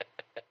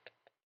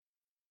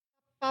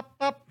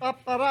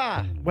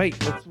Wait,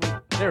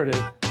 there it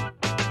is.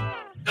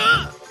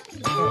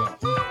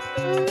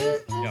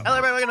 Hello,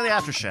 everybody. Welcome to the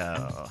after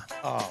show.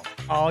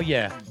 Oh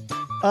yeah.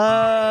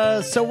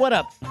 So what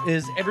up?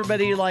 Is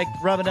everybody like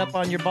rubbing up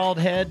on your bald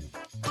head?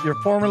 Your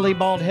formerly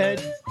bald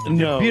head?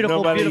 No, beautiful,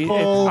 nobody.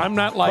 beautiful. I'm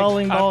not like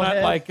bowling ball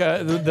head?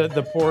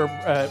 the poor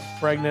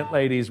pregnant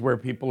ladies where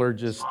people are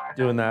just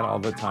doing that all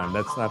the time.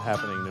 That's not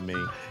happening to me.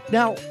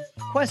 Now,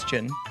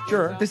 question.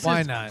 Sure. This Why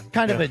is not?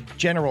 kind of a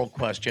general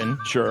question.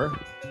 Sure.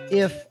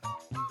 If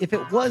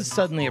it was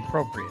suddenly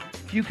appropriate,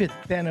 if you could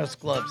Thanos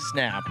glove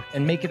snap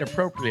and make it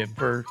appropriate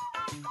for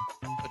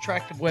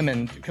attractive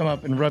women to come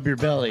up and rub your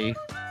belly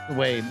the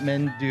way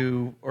men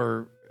do,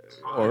 or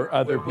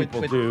other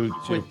people do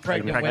to with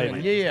pregnant women.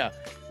 women. Yeah.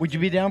 Would you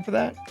be down for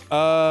that?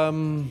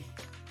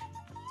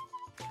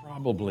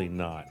 Probably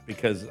not,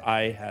 because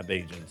I have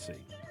agency.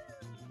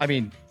 I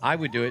mean, I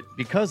would do it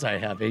because I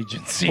have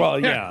agency. Well,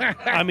 yeah.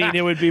 I mean,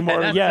 it would be more.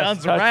 that yes,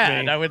 sounds touch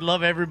rad. me. I would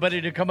love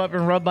everybody to come up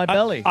and rub my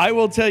belly. I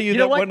will tell you, you that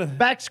know what? one.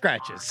 Back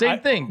scratches, same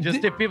thing.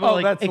 Just if people oh,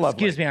 are like, that's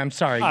excuse lovely. me, I'm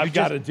sorry. I've you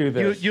gotta just- do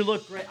this. You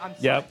look great. I'm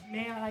sorry. Yep.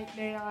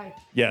 May I?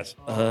 Yes.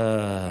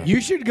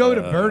 You should go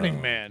to Burning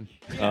Man.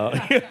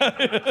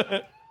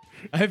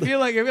 I feel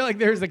like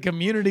there's a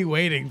community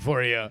waiting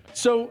for you.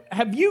 So,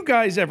 have you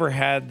guys ever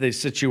had the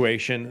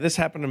situation? This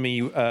happened to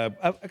me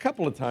a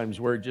couple of times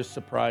where it just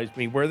surprised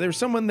me. Where there's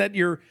someone that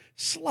you're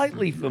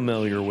slightly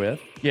familiar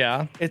with.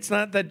 Yeah. It's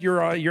not that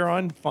you're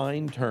on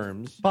fine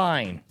terms,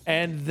 Fine.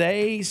 and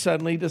they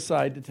suddenly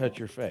decide to touch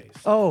your face.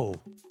 Oh,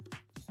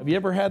 Have you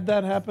ever had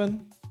that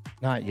happen?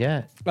 not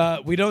yet.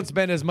 We don't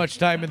spend as much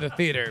time in the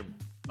theater.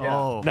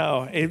 Oh,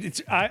 No,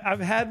 I've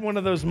had one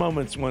of those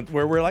moments once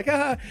where we're like,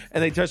 and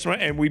they touched my,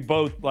 and we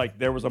both like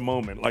there was a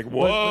moment like,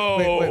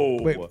 whoa,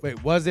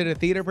 Wait. Was it a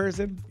theater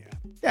person?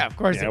 Yeah, of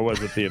course. Yeah, it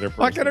was a theater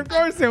person. Fucking of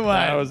course it was.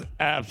 That was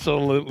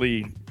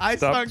absolutely. I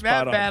sung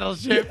that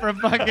battleship from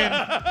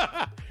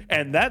fucking.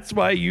 And that's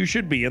why you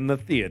should be in the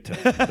theater.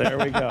 There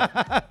we go.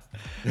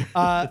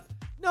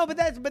 No, but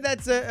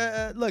that's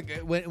look.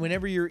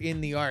 Whenever you're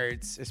in the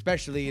arts,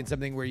 especially in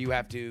something where you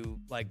have to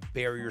like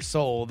bare your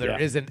soul,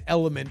 there is Yeah. an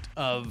element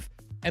of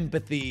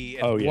empathy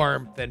and Oh, yeah.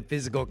 warmth and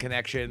physical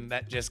connection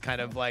that just kind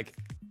of like,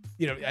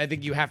 I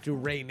think you have to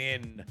rein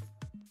in,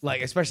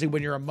 like especially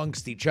when you're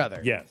amongst each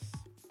other. Yes.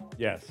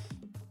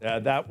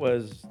 That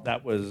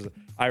was.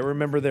 I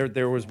remember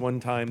there was one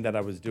time that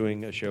I was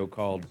doing a show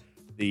called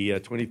the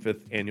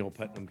 25th Annual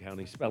Putnam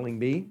County Spelling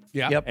Bee.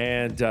 Yeah. Yep.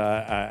 And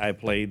I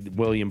played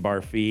William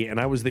Barfee, and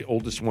I was the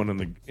oldest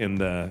one in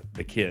the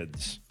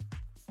kids.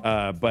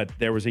 But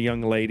there was a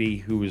young lady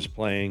who was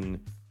playing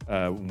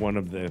one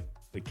of the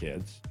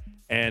kids,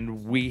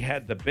 and we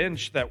had the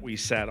bench that we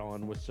sat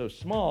on was so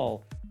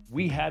small,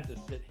 we had to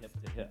sit hip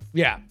to hip.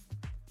 Yeah.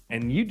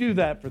 And you do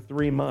that for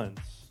 3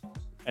 months,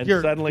 and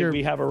You're- suddenly you're-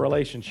 we have a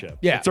relationship.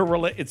 Yeah.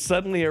 It's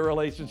suddenly a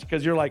relationship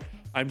because you're like,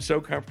 I'm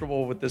so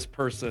comfortable with this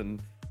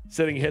person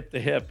sitting hip to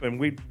hip,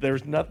 and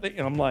there's nothing.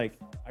 And I'm like,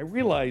 I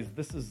realize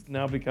this has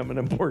now become an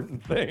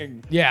important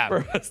thing. Yeah.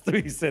 For us to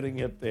be sitting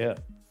hip to hip.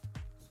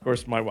 Of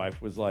course, my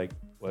wife was like,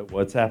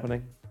 what's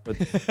happening?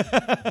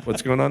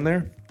 What's going on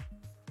there?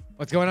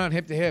 What's going on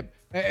hip to hip?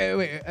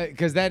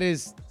 Because that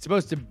is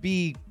supposed to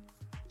be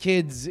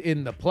kids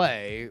in the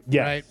play,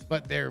 Yes. right?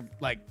 But they're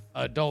like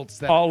adults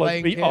that All are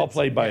playing kids. all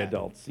played by Yeah.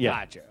 adults. Yeah.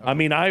 Gotcha. I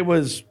mean, I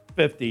was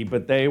 50,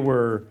 but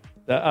the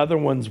other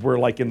ones were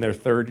like in their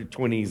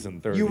 20s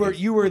and 30s.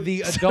 You were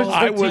the adult.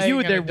 I was- playing you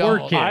were an their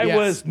adult. work kid. I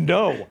Yes.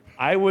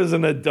 was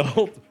an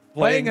adult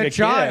Playing a kid.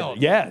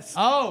 child. Yes.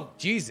 Oh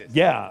Jesus!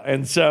 Yeah.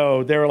 And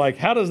so they were like,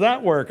 "How does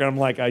that work?" And I'm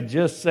like, "I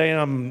just say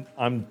I'm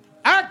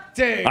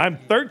Acting.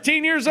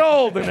 13 years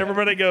old," and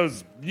everybody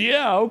goes,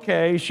 "Yeah,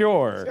 okay,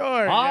 sure."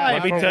 Sure. I,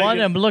 Let me for tell one,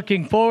 you- am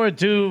looking forward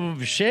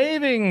to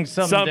shaving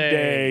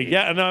someday.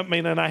 Yeah. And I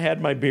mean, and I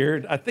had my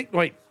beard. I think.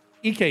 Wait,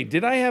 EK,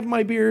 did I have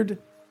my beard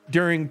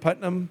during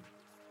Putnam?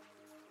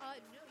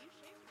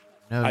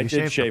 no, I you did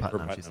shaved shave for for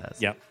Putnam, she Putnam.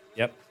 says.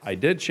 Yep. I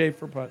did shave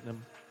for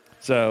Putnam.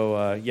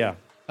 So yeah.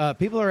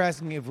 People are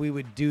asking if we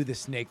would do the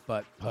snake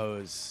butt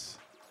pose.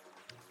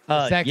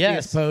 Sexiest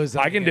Yes. pose.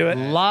 I can do it.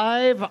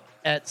 Live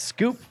at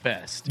Scoop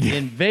Fest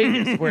in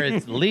Vegas, where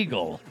it's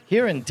legal.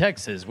 Here in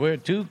Texas, we're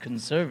too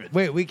conservative.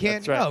 Wait, we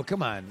can't. That's right. No,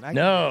 come on. I can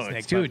No, do the snake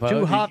it's too butt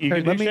pose. hot. You for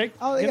can do me. shake?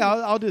 Oh yeah,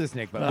 I'll do the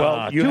snake butt.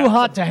 Well, you too have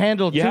hot to- to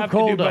handle, you too have to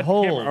cold do to butt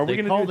camera. hold. Are we They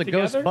gonna call do the it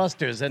together?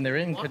 Ghostbusters, and they're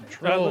in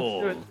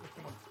control. Let's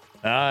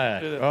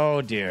do it.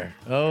 Oh dear.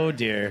 Oh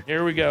dear.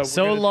 Here we go. We're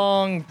So gonna-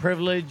 long,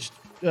 privileged,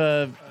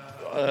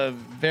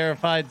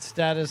 verified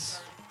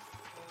status.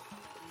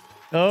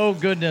 Oh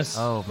goodness.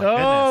 Oh, my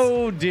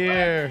Oh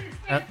dear.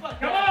 Come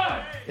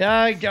on. Yeah,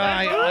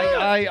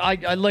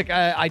 I look.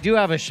 I do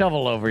have a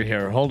shovel over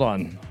here. Hold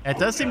on. It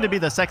does seem to be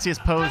the sexiest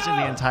pose in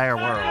the entire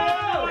world.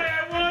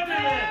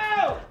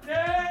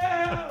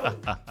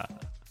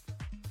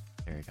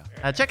 There you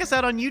go. Check us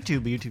out on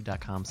YouTube,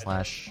 youtube.com/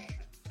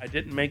 I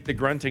didn't make the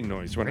grunting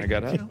noise when I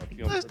got up. I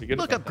feel pretty good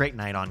Look about up Great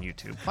Night on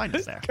YouTube. Find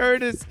us there.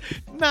 Curtis,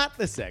 not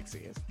the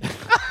sexiest.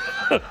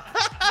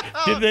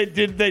 that.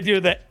 Did they do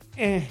that?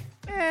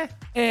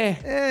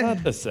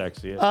 Not the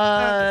sexiest.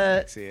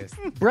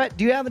 Sexiest. Brett,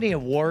 do you have any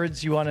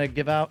awards you want to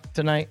give out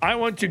tonight? I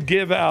want to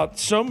give out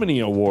so many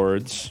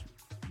awards.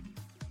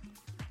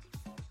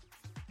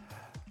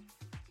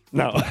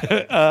 No.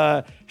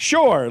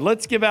 Sure.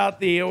 Let's give out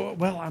the.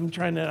 Well,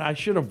 I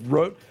should have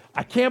wrote.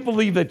 I can't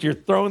believe that you're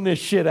throwing this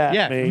shit at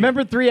Yeah, me.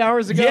 remember 3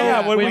 hours ago?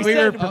 Yeah, when we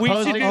said were we should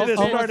proposing do this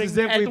all- starting- as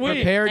if we and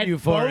prepared and you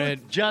for both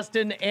it.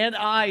 Justin and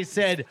I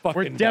said we're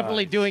Fucking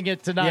definitely guys. doing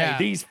it tonight. Yeah.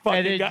 These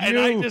fucking then guys. And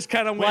I you, just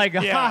kind of went, like,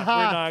 yeah, ha-ha,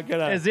 we're not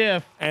gonna. as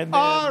if. And then,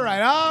 All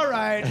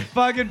right.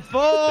 Fucking full.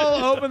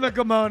 Open the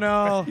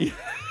kimono.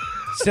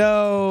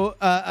 So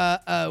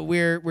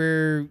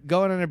we're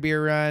going on a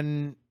beer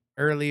run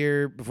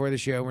earlier before the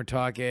show. We're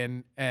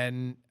talking,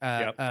 and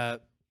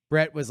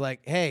Brett was like,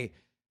 "Hey,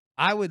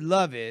 I would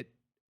love it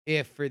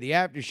if for the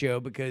after show,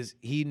 because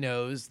he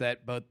knows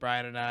that both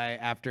Brian and I,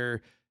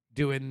 after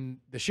doing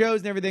the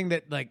shows and everything,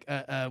 that like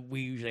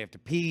we usually have to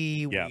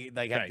pee, Yeah. we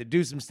like have Right. to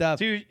do some stuff."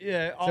 So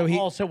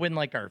also when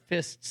like our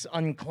fists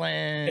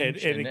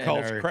unclench.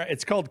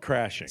 it's called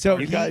crashing. So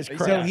you he, guys so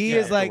crash he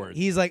is like, afterwards.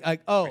 he's like,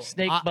 oh,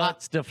 snake I-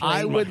 butts I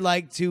deflate. would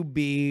like to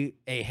be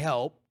a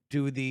help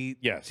to the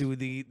Yes. to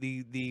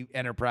the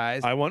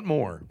enterprise, I want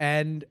more.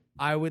 and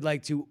I would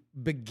like to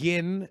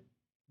begin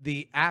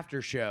the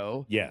after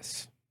show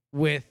Yes.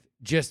 with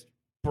just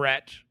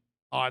Brett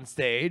on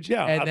stage.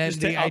 Yeah, and I'll then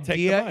just the I'll take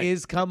the idea mic.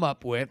 is come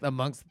up with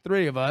amongst the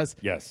three of us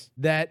Yes.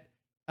 that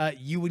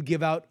you would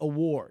give out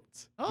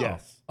awards.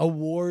 Yes.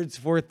 Awards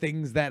for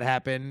things that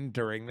happen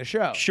during the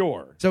show.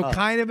 Sure. So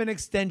kind of an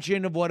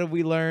extension of what have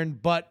we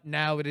learned, but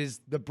now it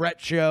is the Brett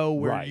show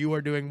where Right. you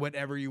are doing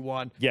whatever you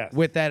want Yes.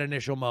 with that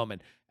initial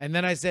moment. And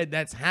then I said,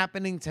 that's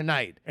happening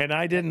tonight. And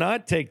I did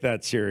not take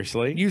that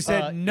seriously. You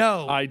said,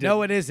 no, I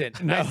no, didn't. it isn't.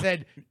 And I No.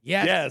 said,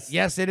 yes,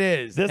 Yes. it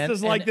is. This And-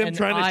 is like them and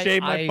trying to I-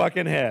 shave my I-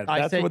 fucking head.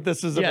 I That's said, what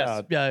this is yes,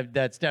 about.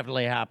 that's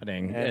definitely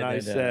happening. And I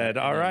said,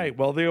 all right,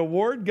 well, the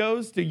award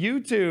goes to you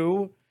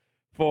two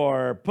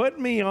for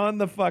putting me on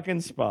the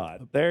fucking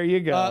spot. There you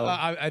go.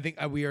 I think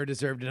we are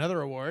deserved another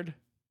award.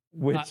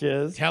 Which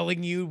is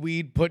Telling you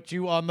we'd put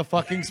you on the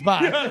fucking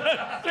spot.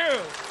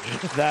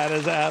 true. That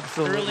is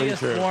absolutely earliest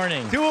true.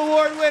 warning. 2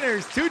 award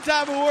winners,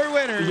 2-time award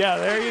winners. Yeah,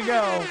 there you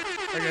go.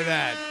 Look at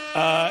that.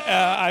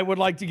 I would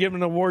like to give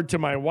an award to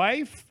my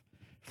wife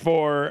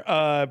for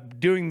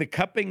doing the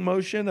cupping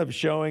motion of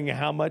showing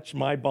how much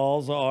my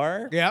balls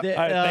are. Yep.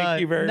 Thank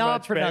you very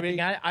not much, for baby.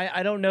 nothing.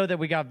 I don't know that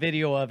we got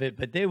video of it,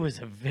 but there was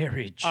a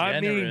very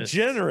generous.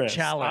 generous.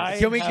 challenge. I-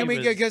 Can we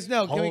because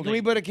no? Can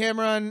we put a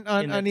camera on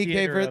in the EK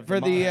theater for of for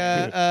the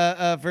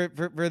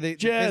the for the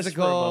Just for a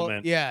physical?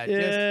 moment. Yeah, Just,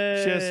 are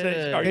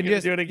you and gonna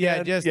just do it again?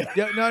 yeah, just Yeah.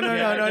 no, no,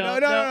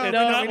 Not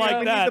no, like we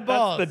need that. the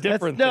balls. That's the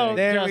different no, thing.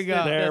 There we Justin,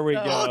 go. There we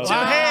no. go. Two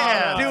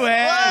hands. 2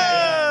 hands.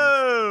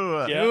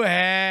 Whoa! Yeah. 2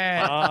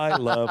 hands. I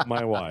love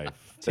my wife.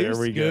 There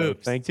we go.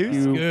 scoops. Thank Two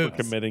you scoops.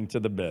 for committing to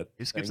the bit.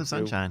 2 scoops of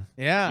Thank you. sunshine.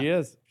 Yeah, She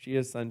is. She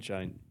is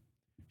sunshine.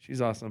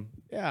 She's awesome.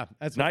 yeah.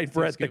 That's what Night two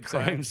Brett, the scoops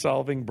are.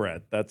 crime-solving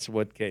Brett. That's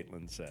what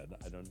Caitlin said.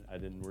 I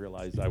didn't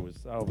realize I was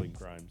solving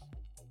crimes.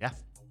 Yeah.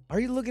 Are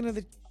you looking at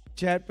the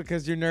chat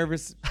because you're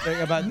nervous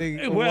about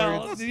the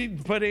Well, awards?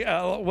 putting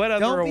what other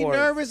Don't be awards?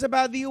 nervous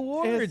about the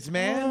awards, It's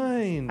man.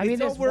 fine. I mean,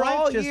 It's all- his we're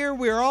all wife just here.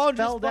 We're all just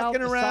felled out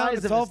fucking the around. size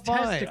It's of all his fine.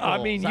 testicles.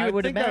 I mean, you I would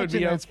would think I would imagine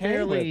be that's okay with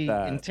fairly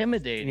that.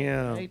 intimidating.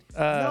 Yeah. Right?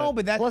 No,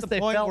 but that's Plus the they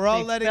point. felt We're all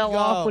they letting fell go.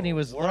 off when he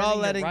was We're all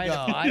learning to letting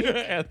ride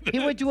go. a bike. He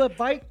went to a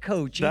bike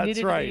coach. He That's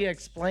needed right. to be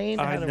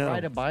explained I how to know.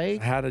 ride a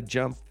bike. How to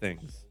jump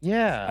things. I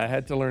Yeah.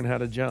 had to learn how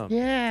to jump.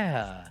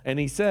 Yeah. And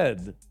he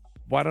said,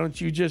 "Why don't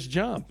you just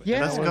jump?" Yeah.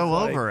 And I Let's was go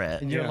like- over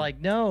it. And you're Yeah. like,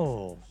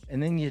 no.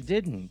 And then you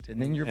didn't.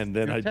 And then your And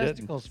then I didn't.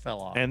 testicles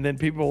fell off. And then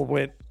people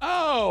went,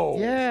 "Oh,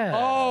 Yeah.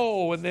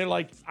 oh," and they're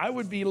like, "I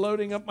would be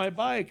loading up my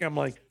bike." I'm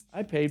like,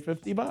 "I paid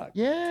 $50."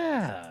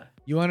 yeah.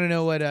 You want to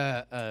know what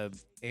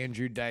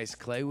Andrew Dice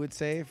Clay would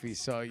say if he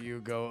saw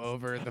you go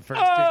over the first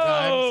 2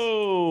 times?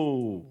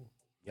 Oh,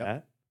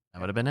 Yep. That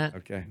would have been it.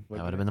 okay.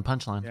 That would have been the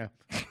punchline. Yeah.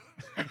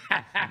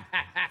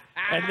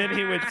 And then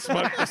he would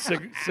smoke the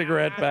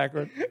cigarette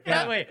backward.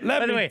 By the way, Let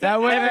by the me- way,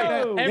 That would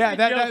every yeah,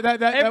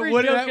 that every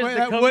would joke is the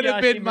that would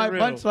have been Kobayashi my Maru.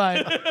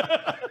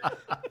 punchline.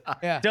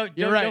 Yeah, Don't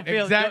you're right.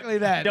 feel, Exactly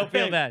that. Don't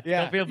feel bad.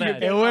 Yeah. Don't feel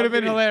bad. It would have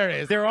been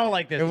hilarious. They're all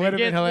like this. It would have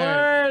been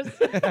hilarious.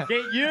 Worse.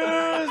 Get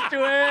used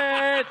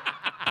to it.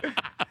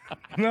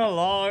 The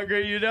longer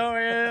you know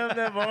him,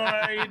 the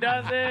more he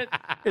does it.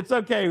 It's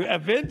okay.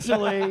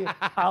 Eventually,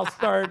 I'll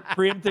start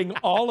preempting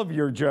all of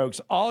your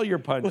jokes, all your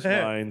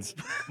punchlines,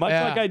 much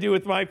Yeah. like I do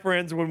with my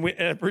friends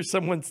whenever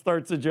someone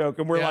starts a joke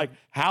and we're Yeah. like,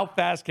 "How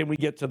fast can we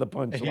get to the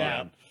punchline?"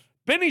 Yeah.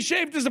 Penny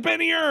shaved is a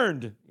penny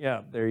earned.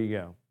 Yeah, there you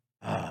go.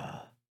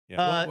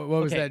 Yeah. What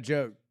was okay. that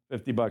joke?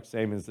 $50,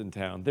 same as in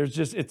town.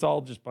 It's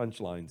all just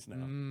punchlines now.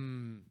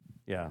 Mm.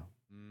 Yeah.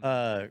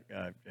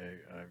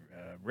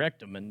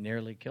 Wrecked him and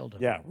nearly killed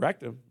him. Yeah,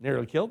 wrecked him,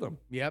 nearly killed him.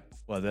 Yep.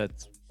 Well,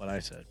 that's what I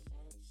said.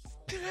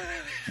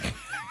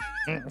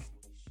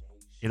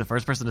 You're the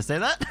first person to say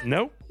that?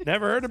 Nope,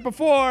 never heard it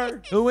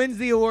before. Who wins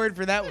the award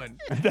for that one?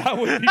 That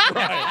would be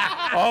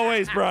Brian.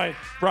 Always Brian.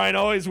 Brian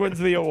always wins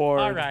the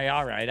award. All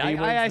right. He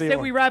wins I the say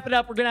award. we wrap it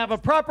up. We're gonna have a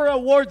proper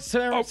awards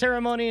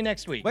ceremony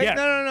next week. Wait, Yeah.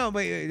 no.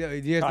 Wait,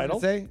 do you have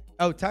Titles? something to say?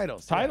 Oh,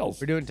 titles.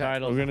 Titles. We're doing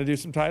titles. We're going to do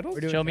some titles?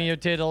 Show me your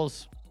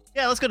tittles.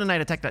 Yeah, let's go to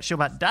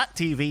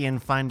nightattack.showbot.tv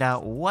and find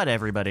out what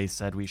everybody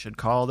said we should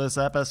call this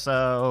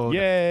episode.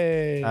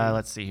 Yay.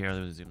 Let's see here.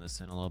 Let me zoom this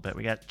in a little bit.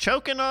 We got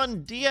Choking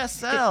on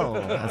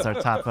DSL. That's our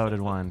top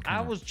voted one. Come I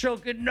on. was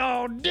choking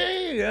on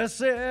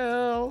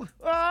DSL.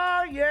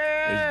 Oh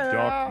yeah. It's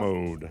dark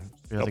mode.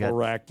 We also Double got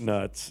racked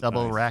nuts.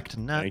 Double Nice. racked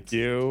nuts. Thank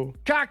you.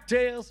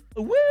 Cocktails.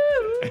 Woo.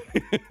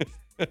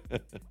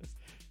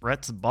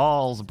 Brett's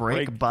balls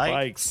break, Break bikes.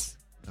 bikes.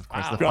 Of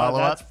course, the God, follow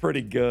that's up.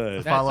 pretty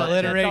good. That's Follow-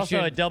 alliteration. That's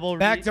also a double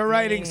Back to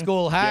writing reading.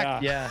 school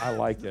hack. Yeah. I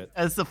like it.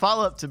 As the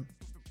follow up to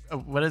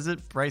what is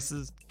it?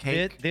 Bryce's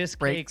cake. This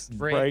breaks. cake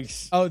breaks.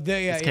 Breaks. Oh,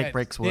 This cake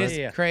breaks wood.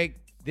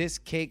 This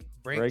cake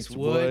breaks, Breaks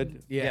wood.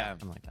 wood. Yeah.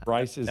 Something like that.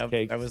 Bryce's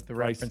cake. That was the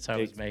Bryce's reference I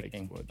was cake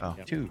making. breaks wood. Oh.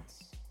 Yep. Two.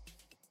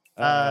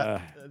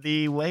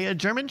 The way a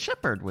German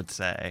Shepherd would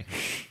say.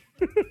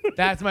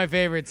 That's my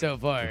favorite so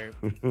far.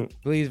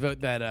 Please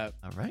vote that up.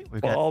 All right,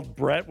 we've got Bald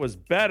Brett was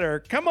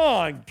better. Come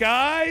on,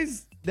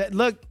 guys.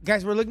 Look,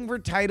 guys, we're looking for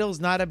titles,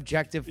 not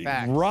objective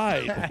facts.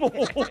 Right.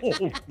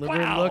 We're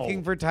Wow.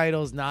 looking for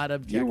titles, not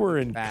objective You were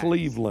in facts.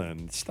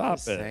 Cleveland. Stop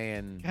Just it.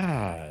 saying.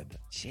 God.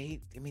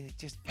 Shade. I mean, it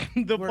just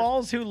The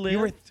balls who live. you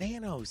were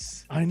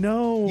Thanos. I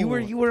know. You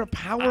were a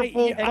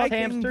powerful I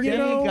can- fucking you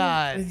know,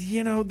 god.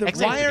 You know, the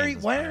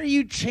Why are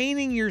you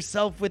chaining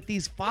yourself with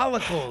these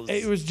follicles?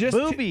 It was just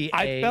Booby,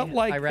 I felt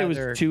like I it was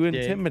rather too did.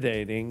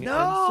 intimidating. No.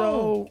 And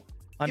so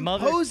My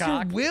mother's impose your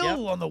cock. will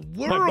Yep. on the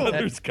my world.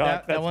 mother's cock.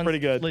 That That's one's pretty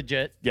good.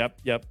 Legit.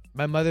 Yep.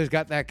 My mother's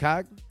got that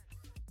cock.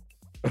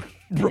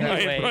 Brian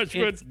Anyway,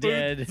 Brushwood's it's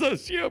dead.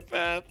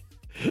 sociopath.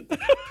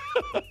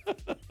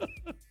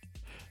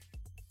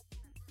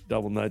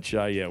 Double nut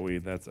shy. Yeah,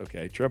 that's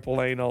okay.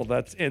 Triple anal.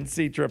 That's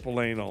NC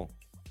triple anal.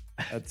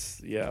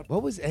 That's yeah.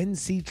 What was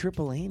NC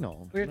triple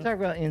anal? We were talking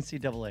about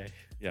NCAA.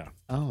 Yeah.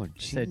 Oh,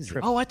 Said Jesus.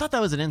 trip. Oh, I thought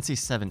that was an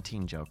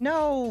NC-17 joke.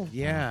 No.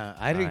 Yeah,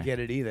 I didn't Alright. get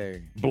it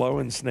either.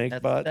 Blowing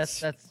snake butts.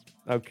 That's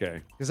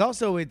Okay. Because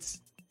also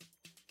it's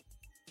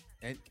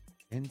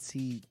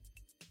NC.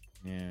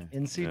 Yeah.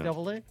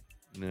 NCAA.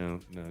 No.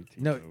 No,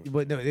 no,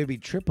 it'd be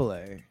triple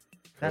A.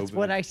 That's COVID.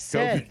 what I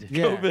said. COVID,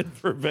 Yeah. COVID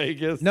for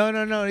Vegas.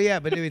 No, yeah,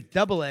 but it's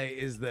double A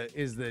is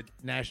the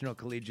National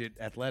Collegiate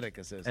Athletic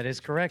Association. That is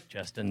correct,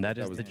 Justin. That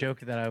is was the it. joke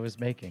that I was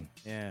making.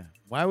 Yeah.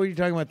 Why were you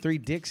talking about three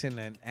dicks in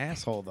an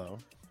asshole though?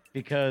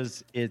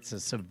 Because it's a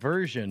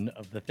subversion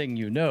of the thing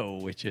you know,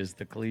 which is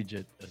the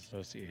Collegiate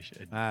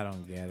Association. I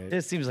don't get it.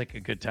 This seems like a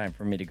good time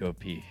for me to go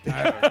pee.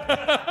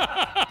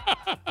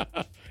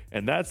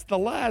 And that's the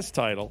last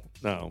title.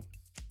 No.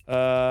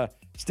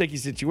 Sticky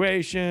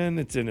Situation.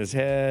 It's in his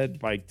head.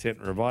 Bike Tent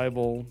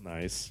Revival.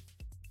 Nice.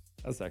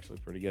 That's actually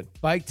pretty good.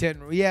 Bike tent.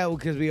 Yeah,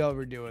 because we all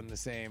were doing the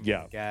same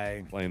Yeah.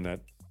 guy. Playing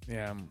that,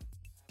 Yeah.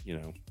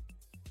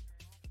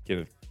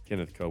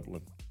 Kenneth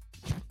Copeland.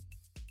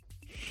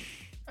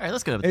 All right,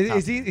 let's go to the top.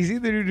 Is he the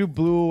dude who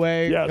blew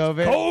away Yes.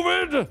 COVID?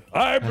 COVID,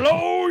 I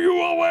blow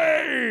you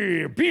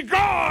away. Be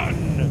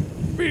gone.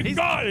 Be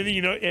gone.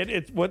 And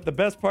it's what the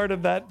best part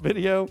of that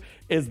video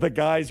is the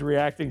guys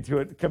reacting to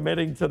it,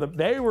 committing to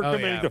they were Oh,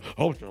 committing yeah.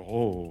 to,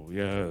 oh,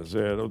 yes.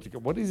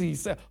 What does he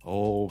say?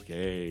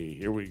 Okay,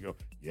 here we go.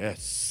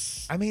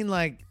 Yes. I mean,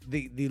 like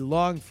the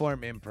long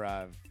form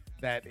improv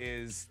that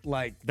is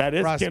like That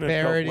is Kenneth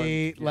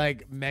prosperity, Copeland. Yeah.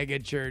 like mega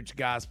church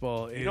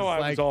gospel. Is know I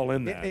was like, all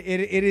in that.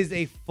 It is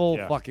a full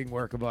Yeah. fucking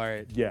work of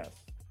art. Yes.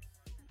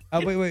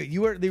 Oh wait,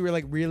 you were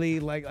like really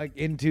like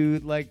into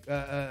like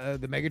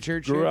the mega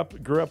church. Grew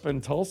shit? up in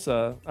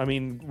Tulsa. I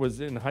mean, was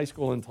in high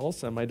school in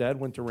Tulsa. My dad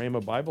went to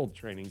Rhema Bible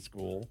Training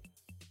School.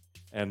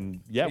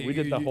 And yeah, we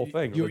did the whole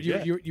thing.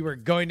 legit. You were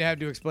going to have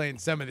to explain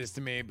some of this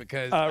to me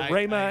because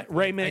Rhema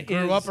I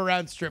grew is- up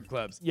around strip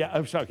clubs. Yeah,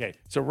 okay.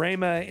 So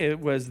Rhema, it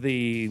was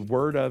the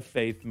Word of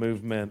Faith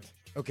movement,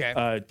 Okay.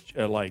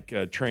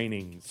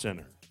 training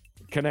center,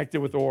 connected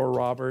with Oral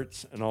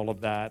Roberts and all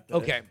of that.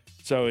 Okay.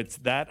 So it's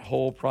that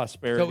whole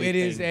prosperity. So it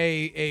is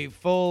thing a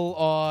full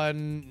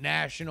on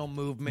national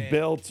movement.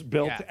 built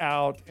Yeah.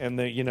 out, and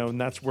and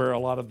that's where a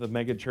lot of the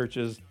mega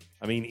churches.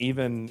 I mean,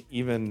 even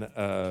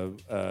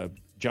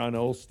John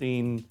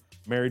Olstein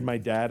married my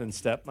dad and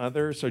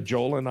stepmother. So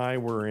Joel and I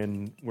were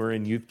in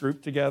youth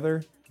group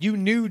together. You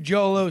knew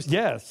Joel Osteen.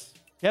 Yes.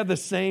 He had the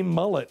same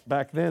mullet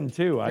back then,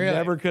 too. I Really?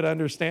 never could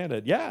understand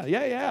it.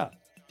 Yeah.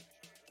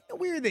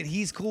 Weird that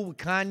he's cool with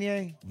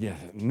Kanye. Yeah.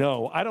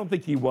 No, I don't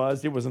think he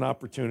was. It was an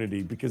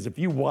opportunity because if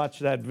you watch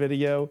that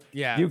video,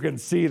 Yeah. you can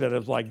see that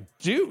it's like,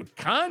 dude,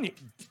 Kanye,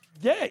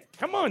 yeah,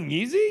 come on,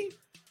 Yeezy.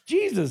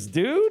 Jesus,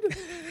 dude.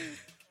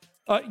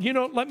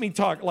 Let me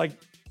talk. Like,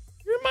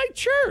 you're in my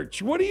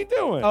church. What are you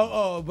doing?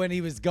 Oh, when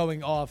he was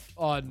going off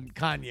on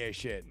Kanye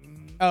shit.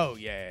 Oh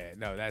yeah.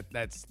 No,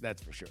 that's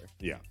for sure.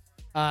 Yeah.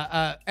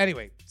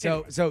 Anyway,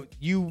 so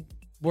you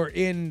were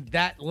in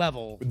that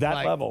level. That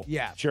like, level.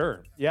 Yeah.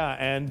 Sure. Yeah.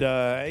 And,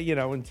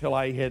 until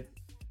I hit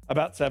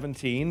about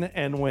 17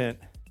 and went,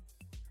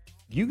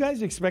 you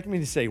guys expect me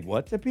to say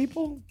what to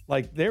people?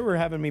 Like, they were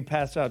having me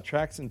pass out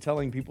tracts and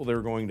telling people they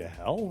were going to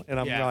hell. And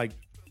I'm like,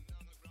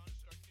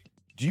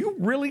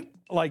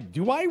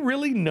 do I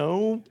really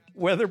know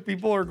whether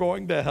people are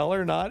going to hell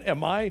or not?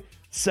 Am I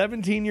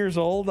 17 years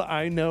old?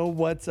 I know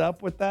what's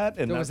up with that.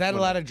 And So was that a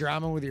lot of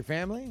drama with your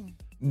family?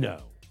 No.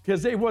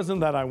 Because it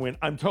wasn't that I went,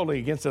 I'm totally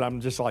against it. I'm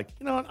just like,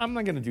 you know what? I'm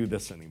not going to do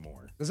this anymore.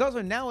 Because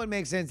also now it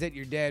makes sense that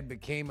your dad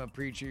became a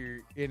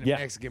preacher in a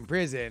Mexican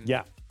prison.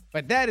 Yeah.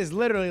 But that is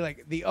literally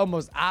like the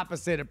almost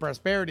opposite of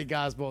prosperity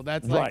gospel.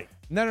 That's like, Right.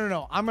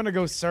 no. I'm going to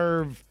go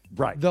serve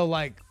Right.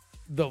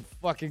 the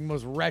fucking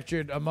most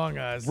wretched among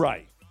us.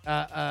 Right.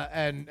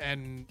 And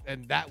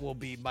that will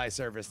be my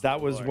service. to That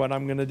the was Lord. what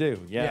I'm going to do.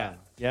 Yeah.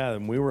 Yeah.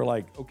 And we were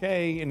like,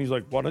 okay. And he's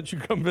like, why don't you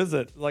come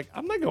visit? Like,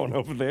 I'm not going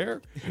over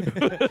there.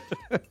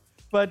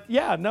 But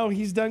yeah, no,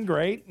 he's done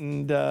great.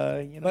 And,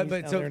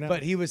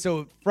 But he was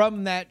so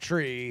from that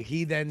tree,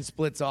 he then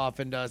splits off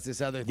and does this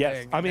other yes.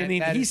 thing. I mean,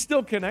 That he's is-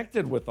 still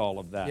connected with all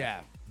of that.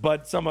 Yeah.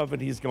 But some of it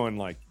he's going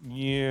like,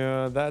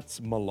 yeah, that's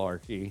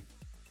malarkey.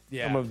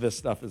 yeah. Some of this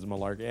stuff is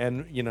malarkey.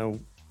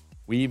 And,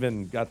 we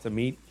even got to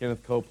meet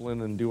Kenneth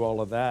Copeland and do all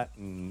of that.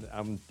 And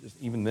I'm just,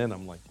 even then,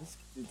 I'm like, this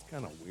is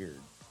kind of weird.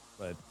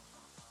 But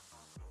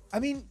I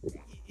mean,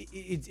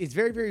 it's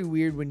very, very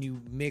weird when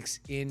you mix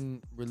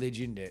in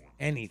religion to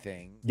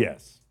anything,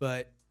 yes.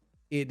 but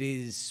it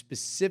is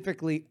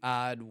specifically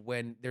odd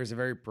when there's a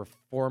very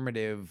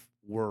performative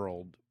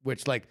world,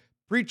 which like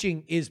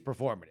preaching is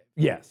performative.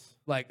 Yes.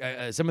 Like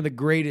some of the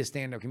greatest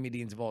stand-up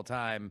comedians of all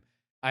time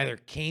either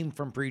came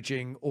from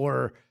preaching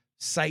or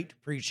cite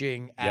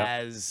preaching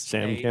as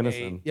Sam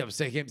Kinison.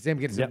 Sam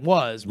Kinison Yep.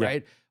 was, Yep.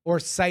 right? Or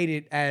cite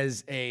it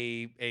as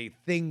a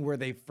thing where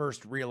they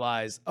first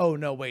realized, oh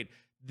no, wait,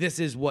 this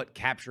is what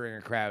capturing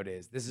a crowd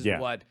is. This is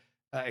what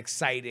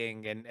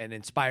exciting and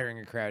inspiring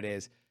a crowd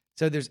is.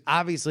 So there's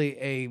obviously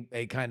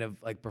a kind of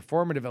like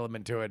performative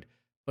element to it,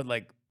 but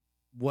like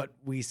what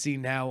we see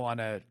now on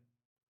a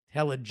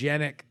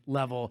telegenic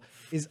level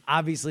is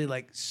obviously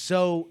like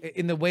so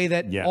in the way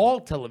that all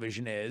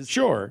television is.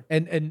 Sure.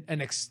 And an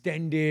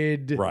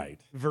extended Right.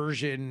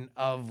 version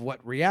of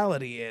what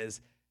reality is,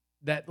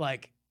 that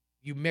like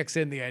you mix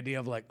in the idea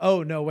of like,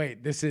 oh no,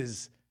 wait, this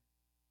is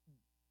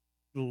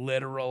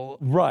literal,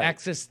 Right.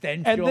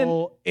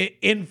 existential,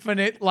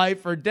 infinite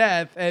life or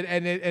death, and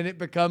it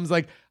becomes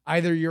like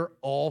either you're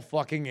all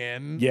fucking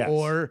in, Yes.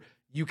 or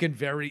you can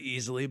very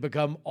easily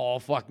become all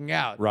fucking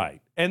out.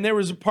 Right. And there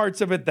was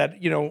parts of it that,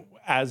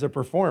 as a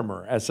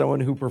performer, as someone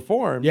who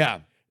performs, Yeah.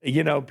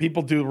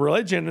 People do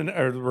religion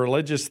or the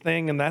religious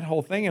thing and that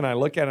whole thing. And I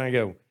look at it and I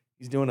go,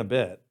 he's doing a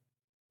bit.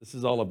 This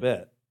is all a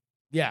bit.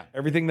 Yeah.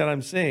 Everything that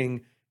I'm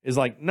seeing is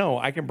like, no,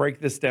 I can break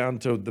this down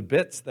to the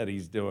bits that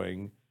he's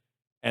doing.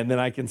 And then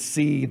I can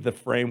see the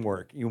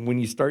framework. When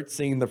you start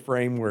seeing the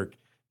framework,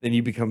 then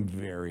you become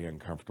very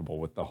uncomfortable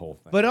with the whole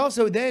thing. But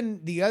also then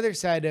the other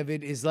side of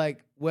it is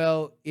like,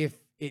 well, if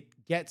it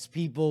gets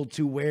people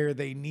to where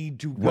they need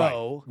to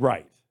go,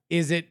 right.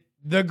 is it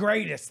the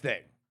greatest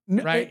thing?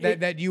 Right?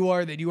 That you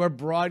are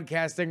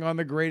broadcasting on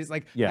the greatest.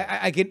 Like, Yeah.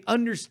 I can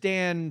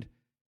understand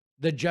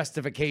the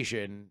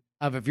justification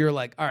of if you're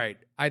like, all right,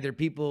 either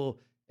people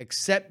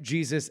accept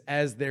Jesus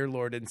as their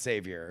Lord and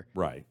Savior,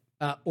 Right.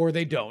 Or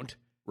they don't.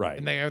 Right.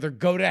 And they either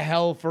go to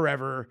hell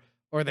forever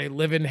or they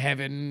live in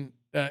heaven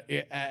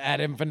ad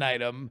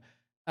infinitum.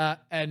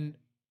 And,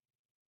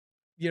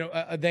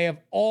 they have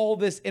all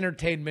this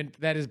entertainment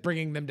that is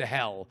bringing them to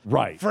hell.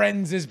 Right.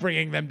 Friends is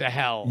bringing them to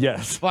hell.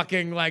 Yes.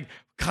 Fucking like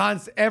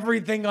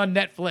everything on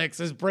Netflix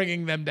is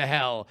bringing them to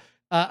hell.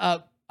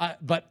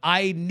 But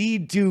I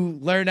need to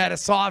learn how to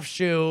soft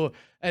shoe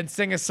and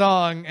sing a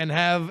song and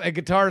have a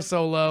guitar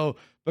solo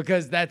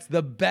because that's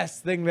the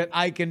best thing that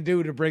I can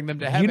do to bring them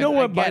to heaven. You know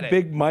what I get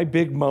it. my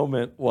big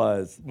moment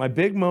was? My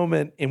big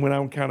moment, and when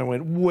I kind of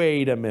went,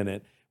 wait a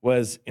minute,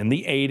 was in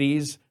the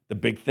 80s. The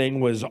big thing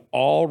was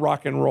all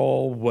rock and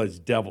roll was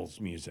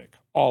devil's music.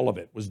 All of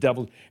it was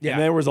devil's. Yeah.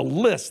 And there was a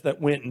list that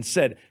went and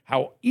said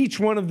how each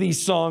one of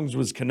these songs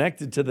was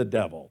connected to the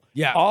devil.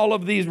 Yeah. All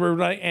of these were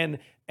right. And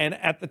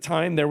at the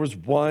time, there was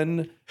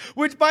one.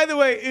 Which, by the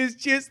way, is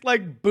just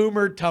like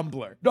boomer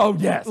Tumblr. Oh,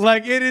 yes.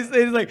 Like it is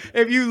like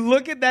if you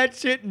look at that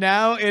shit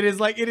now, it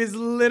is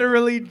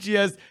literally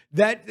just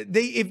that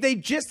if they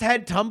just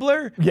had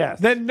Tumblr, Yes.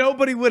 then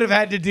nobody would have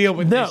had to deal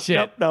with this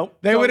shit. No.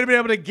 They would have been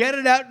able to get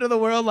it out into the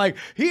world. Like,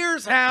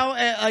 here's how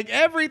like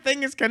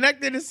everything is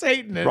connected to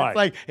Satan. And Right. it's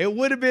like it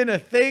would have been a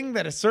thing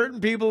that a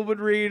certain people would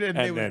read and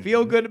they And would then-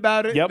 feel good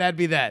about it. Yep. And that'd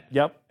be that.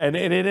 Yep. And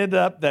it ended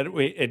up that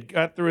it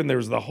got through, and there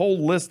was the whole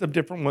list of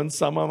different ones.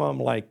 Some of them I'm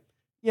like,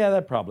 yeah,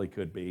 that probably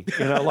could be.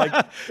 Like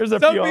there's a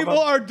Some few people of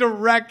them. are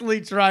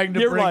directly trying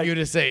to You're bring right. you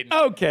to Satan.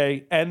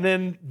 Okay.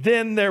 And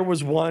then there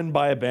was one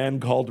by a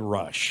band called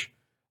Rush,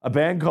 a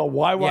band called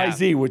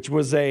YYZ, which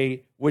was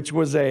an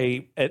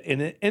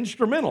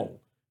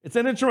instrumental. It's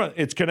an instrumental.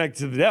 It's connected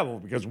to the devil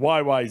because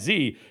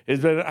YYZ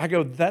is. I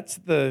go, that's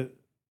the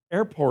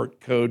airport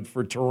code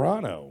for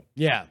Toronto.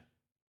 Yeah.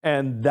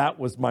 And that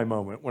was my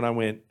moment when I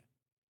went,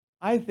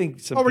 I think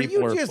some Oh, were people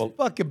you are just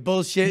fucking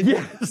bullshit?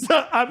 Yes.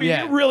 I mean,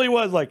 Yeah. it really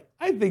was like,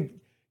 I think,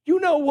 you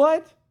know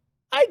what?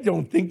 I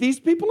don't think these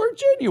people are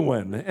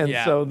genuine. And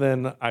Yeah. so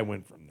then I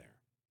went from there.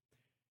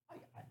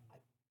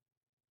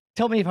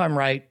 Tell me if I'm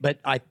right, but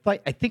I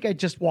think I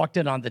just walked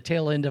in on the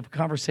tail end of a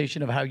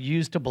conversation of how you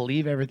used to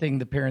believe everything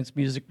the Parents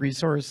Music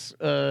Resource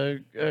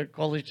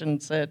Coalition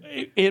said.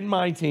 In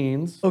my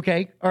teens.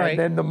 Okay, all right. And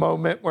then the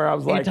moment where I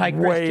was like,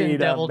 Anti-Christian, wait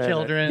devil a minute.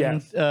 children,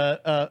 Yes. we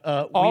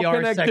All are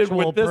connected sexual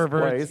with this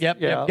perverts. place. Yep,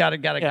 Yeah. got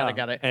it.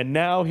 Yeah. And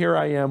now here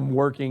I am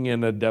working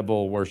in a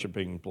devil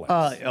worshiping place.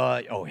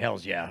 Oh,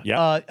 hells yeah.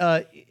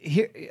 Yeah.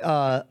 Here,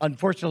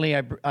 unfortunately,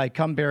 I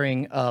come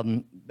bearing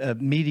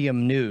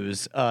medium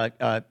news.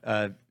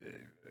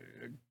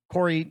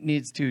 Corey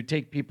needs to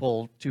take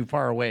people too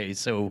far away,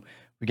 so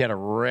we got to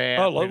wrap.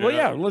 Well,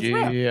 yeah, let's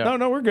wrap.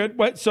 No, we're good.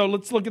 So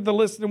let's look at the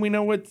list and we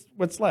know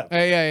what's left.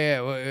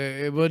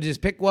 Yeah. We'll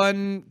just pick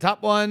one,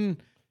 top one.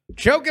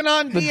 Choking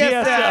on The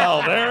DSL.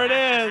 DSL. There it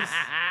is.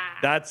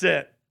 That's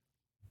it.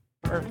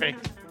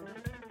 Perfect.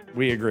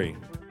 We agree.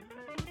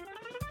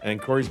 And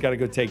Corey's got to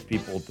go take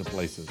people to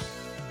places.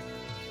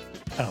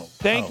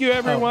 Thank you,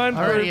 everyone,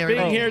 for Alrighty, being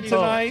everybody. here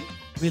tonight.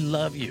 We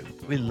love you.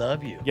 We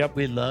love you. Yep.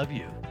 We love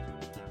you.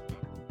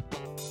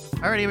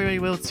 Alrighty, everybody.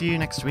 We'll see you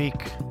next week.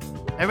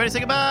 Everybody say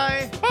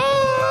goodbye.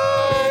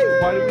 Bye.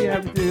 Why do we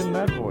have to do in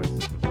that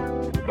voice?